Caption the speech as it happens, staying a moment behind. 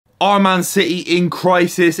Are Man City in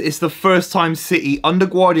crisis? It's the first time City under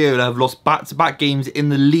Guardiola have lost back-to-back games in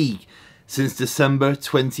the league since December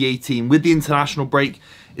 2018. With the international break,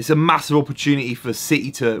 it's a massive opportunity for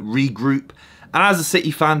City to regroup. And as a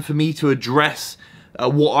City fan, for me to address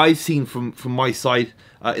what I've seen from my side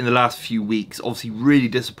in the last few weeks. Obviously, really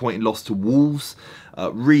disappointing loss to Wolves.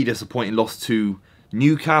 Really disappointing loss to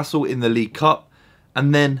Newcastle in the League Cup.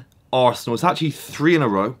 And then Arsenal. It's actually 3 in a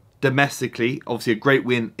row. Domestically, obviously a great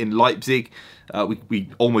win in Leipzig.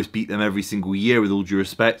 We almost beat them every single year, with all due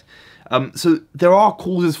respect. So there are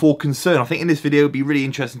causes for concern. I think in this video it would be really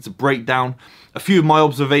interesting to break down a few of my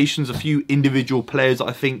observations, a few individual players that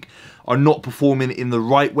I think are not performing in the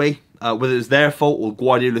right way, whether it's their fault or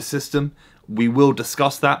Guardiola's system. We will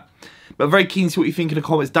discuss that. But very keen to see what you think in the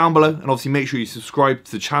comments down below, and obviously make sure you subscribe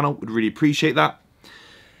to the channel. Would really appreciate that.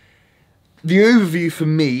 The overview for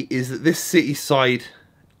me is that this City side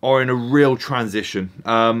are in a real transition.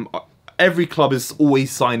 Every club is always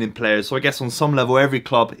signing players, so I guess on some level every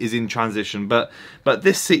club is in transition. But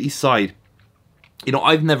this City side, you know,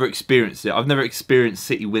 I've never experienced it. I've never experienced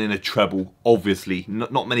City winning a treble. Obviously,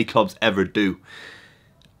 not many clubs ever do.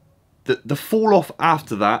 The fall off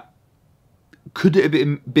after that could it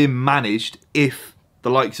have been managed if the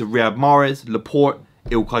likes of Riyad Mahrez, Laporte,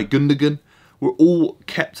 Ilkay Gundogan were all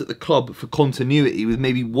kept at the club for continuity, with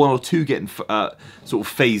maybe 1 or 2 getting sort of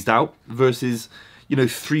phased out versus, you know,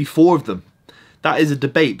 3, 4 of them. That is a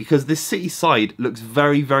debate, because this City side looks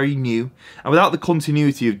very, very new, and without the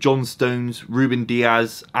continuity of John Stones, Ruben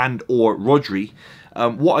Diaz and or Rodri,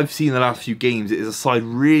 what I've seen in the last few games is a side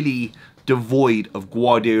really devoid of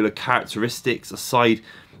Guardiola characteristics, a side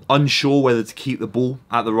unsure whether to keep the ball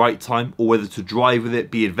at the right time or whether to drive with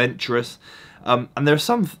it, be adventurous. And there are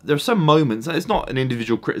some moments, and it's not an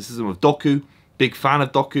individual criticism of Doku, big fan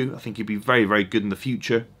of Doku, I think he'd be very, very good in the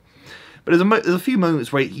future. But there's a few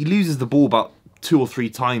moments where he loses the ball about 2 or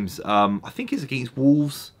 3 times. I think it's against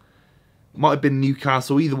Wolves, might have been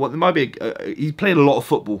Newcastle, either one. There might be he's played a lot of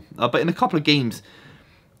football, but in a couple of games,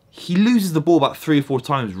 he loses the ball about 3 or 4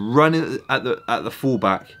 times, running at the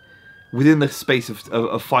fullback within the space of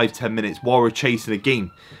 5-10 minutes while we're chasing a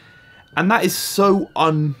game. And that is so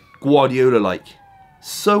Guardiola-like,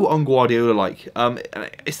 so un-Guardiola-like.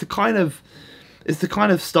 It's the kind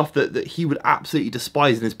of stuff that he would absolutely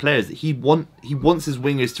despise in his players. That he wants his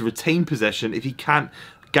wingers to retain possession if he can't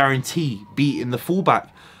guarantee beating the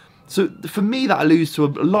fullback. So for me, that alludes to a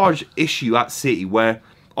large issue at City, where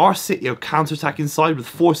our City are counter-attacking side with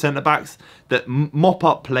 4 centre-backs that mop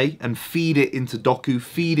up play and feed it into Doku,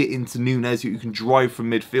 feed it into Nunez, who can drive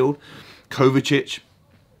from midfield, Kovacic,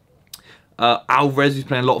 Alvarez, who's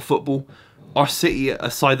playing a lot of football. Our City, a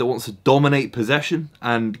side that wants to dominate possession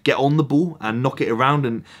and get on the ball and knock it around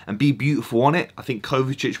and be beautiful on it. I think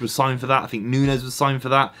Kovacic was signed for that. I think Nunez was signed for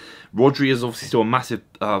that. Rodri is obviously still a massive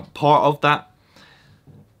part of that.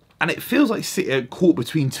 And it feels like City are caught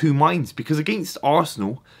between 2 minds, because against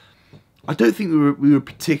Arsenal, I don't think we were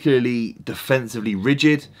particularly defensively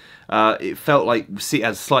rigid. It felt like City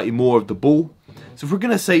had slightly more of the ball. So if we're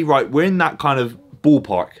going to say, right, we're in that kind of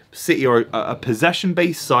ballpark, City are a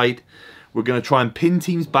possession-based side, we're going to try and pin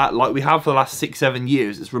teams back like we have for the last 6-7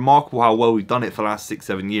 years. It's remarkable how well we've done it for the last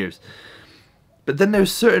 6-7 years. But then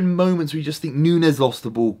there's certain moments where you just think Nunez lost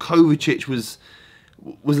the ball, Kovacic was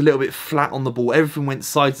a little bit flat on the ball, everything went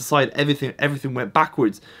side to side, everything went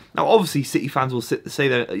backwards. Now obviously City fans will sit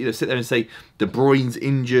there and say De Bruyne's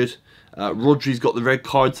injured, Rodri's got the red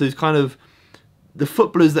card, so it's kind of the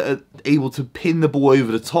footballers that are able to pin the ball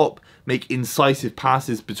over the top, make incisive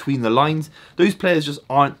passes between the lines, those players just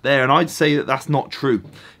aren't there. And I'd say that that's not true,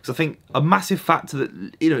 because I think a massive factor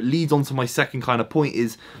that, you know, leads on to my second kind of point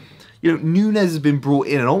is, you know, Nunez has been brought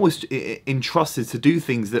in and almost entrusted to do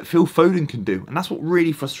things that Phil Foden can do. And that's what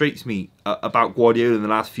really frustrates me about Guardiola in the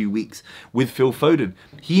last few weeks with Phil Foden.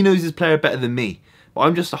 He knows his player better than me, but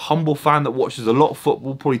I'm just a humble fan that watches a lot of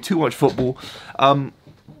football, probably too much football. And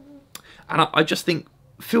I just think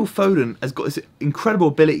Phil Foden has got this incredible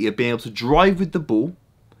ability of being able to drive with the ball,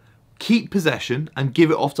 keep possession and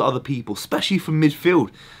give it off to other people, especially from midfield.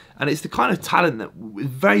 And it's the kind of talent that is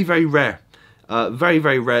very, very rare. Very,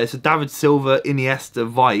 very rare. It's a David Silva, Iniesta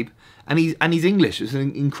vibe, and he's English. It's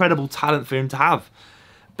an incredible talent for him to have.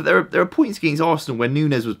 But there are points against Arsenal when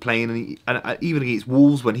Nunez was playing, and even against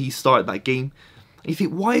Wolves when he started that game. And you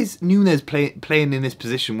think, why is Nunez playing in this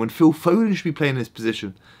position when Phil Foden should be playing in this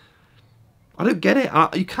position? I don't get it.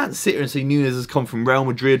 You can't sit here and say Nunez has come from Real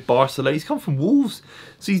Madrid, Barcelona. He's come from Wolves.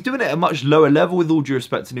 So he's doing it at a much lower level, with all due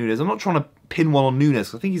respect to Nunez. I'm not trying to pin one on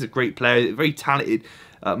Nunez. I think he's a great player, very talented,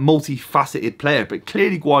 multifaceted player. But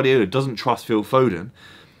clearly Guardiola doesn't trust Phil Foden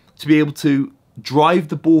to be able to drive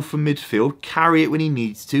the ball from midfield, carry it when he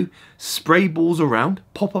needs to, spray balls around,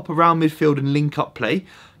 pop up around midfield and link up play.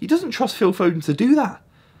 He doesn't trust Phil Foden to do that.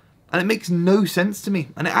 And it makes no sense to me.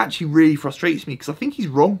 And it actually really frustrates me because I think he's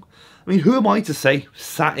wrong. I mean, who am I to say,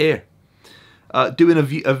 sat here, doing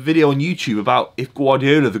a video on YouTube about if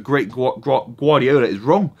Guardiola, the great Guardiola, is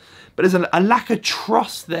wrong. But there's a lack of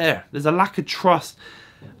trust there. There's a lack of trust.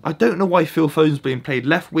 I don't know why Phil Foden's being played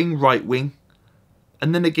left wing, right wing.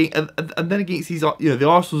 And then against these, the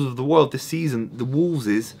Arsenals of the world this season, the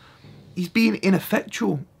Wolves, he's been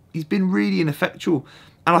ineffectual. He's been really ineffectual.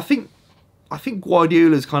 And I think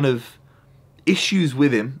Guardiola's kind of issues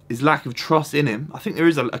with him, his lack of trust in him, I think there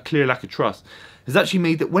is a clear lack of trust, has actually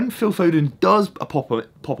made that when Phil Foden does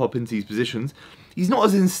pop up into these positions, he's not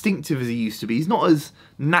as instinctive as he used to be. He's not as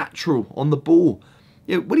natural on the ball.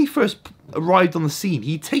 You know, when he first arrived on the scene,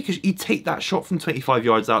 he'd take that shot from 25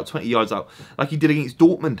 yards out, 20 yards out, like he did against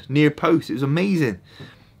Dortmund, near post. It was amazing.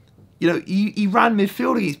 You know, he ran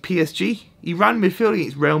midfield against PSG. He ran midfield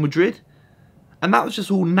against Real Madrid. And that was just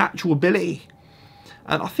all natural ability.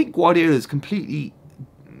 And I think Guardiola's completely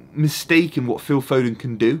mistaken what Phil Foden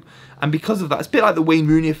can do. And because of that, it's a bit like the Wayne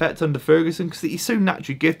Rooney effect under Ferguson, because he's so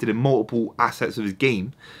naturally gifted in multiple assets of his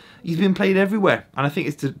game. He's been played everywhere. And I think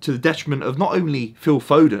it's to the detriment of not only Phil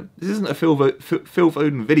Foden. This isn't a Phil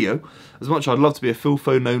Foden video, as much as I'd love to be a Phil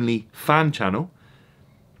Foden only fan channel.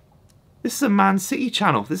 This is a Man City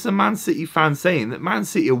channel. This is a Man City fan saying that Man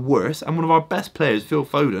City are worse, and one of our best players, Phil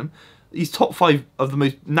Foden, he's top 5 of the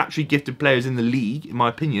most naturally gifted players in the league, in my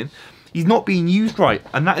opinion. He's not being used right.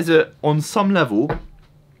 And that is, on some level,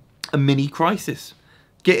 a mini crisis.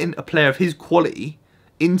 Getting a player of his quality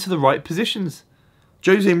into the right positions.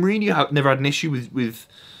 Jose Mourinho never had an issue with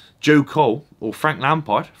Joe Cole or Frank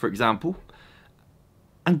Lampard, for example.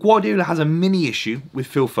 And Guardiola has a mini issue with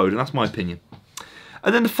Phil Foden. That's my opinion.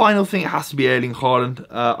 And then the final thing, it has to be Erling Haaland.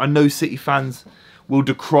 I know City fans will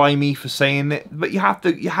decry me for saying it, but you have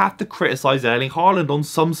to criticise Erling Haaland on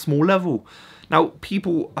some small level. Now,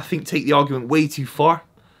 people, I think, take the argument way too far.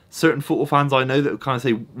 Certain football fans I know that would kind of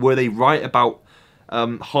say, were they right about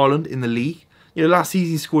Haaland in the league? You know, last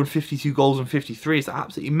season he scored 52 goals and 53. It's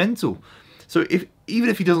absolutely mental. So even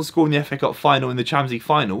if he doesn't score in the FA Cup final, in the Champions League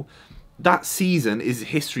final, that season is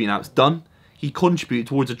history now. It's done. He contributed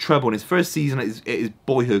towards a treble in his first season at his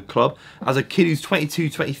boyhood club. As a kid who's 22,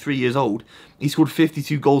 23 years old, he scored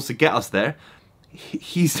 52 goals to get us there.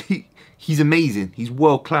 He's amazing. He's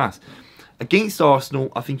world class. Against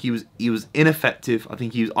Arsenal, I think he was ineffective. I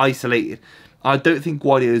think he was isolated. I don't think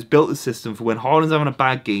Guardiola's built the system for when Haaland's having a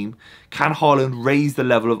bad game. Can Haaland raise the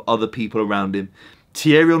level of other people around him?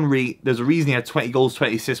 Thierry Henry, there's a reason he had 20 goals,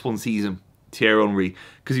 20 assists one season. Thierry Henry,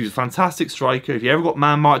 because he was a fantastic striker. If he ever got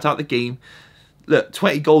man-marked out the game, look,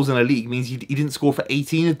 20 goals in a league means he didn't score for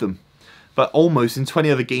 18 of them. But almost in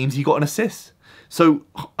 20 other games, he got an assist. So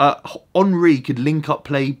Henry could link up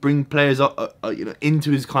play, bring players up,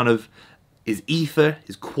 into his kind of his ether,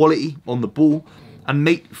 his quality on the ball, and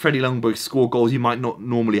make Freddie Ljungberg score goals you might not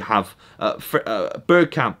normally have.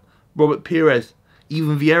 Bergkamp, Robert Pires,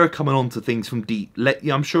 even Vieira coming on to things from deep.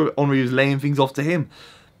 I'm sure Henry was laying things off to him.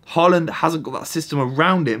 Haaland hasn't got that system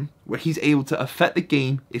around him where he's able to affect the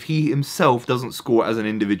game if he himself doesn't score as an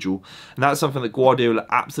individual. And that's something that Guardiola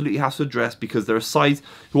absolutely has to address, because there are sides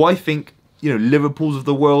who I think, Liverpool's of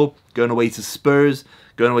the world, going away to Spurs,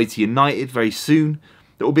 going away to United very soon,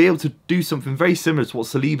 that will be able to do something very similar to what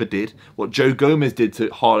Saliba did, what Joe Gomez did to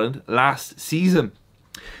Haaland last season.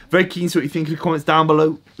 Very keen to see what you think in the comments down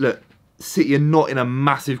below. Look, City are not in a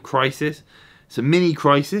massive crisis. It's a mini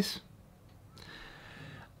crisis.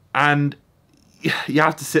 And you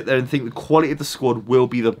have to sit there and think the quality of the squad will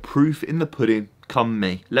be the proof in the pudding come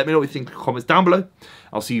May. Let me know what you think in the comments down below.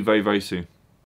 I'll see you very, very soon.